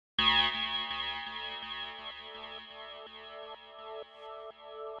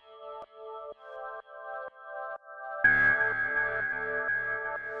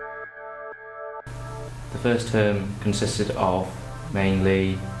first term consisted of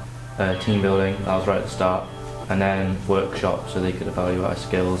mainly team building, that was right at the start, and then workshops so they could evaluate our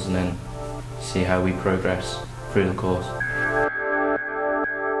skills and then see how we progress through the course.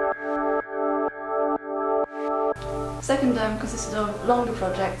 Second term consisted of longer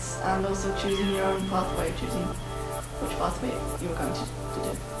projects and also choosing your own pathway, choosing which pathway you were going to do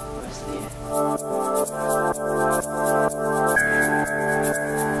the rest of the year.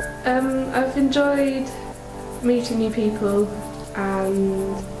 I've enjoyed meeting new people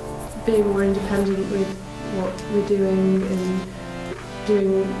and being more independent with what we're doing and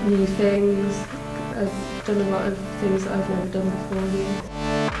doing new things. I've done a lot of things that I've never done before here.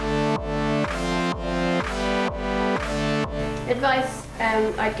 Advice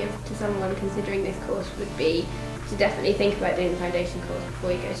I'd give to someone considering this course would be to definitely think about doing the foundation course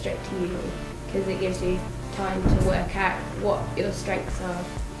before you go straight to uni, because it gives you time to work out what your strengths are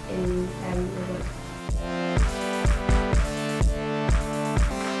in the work.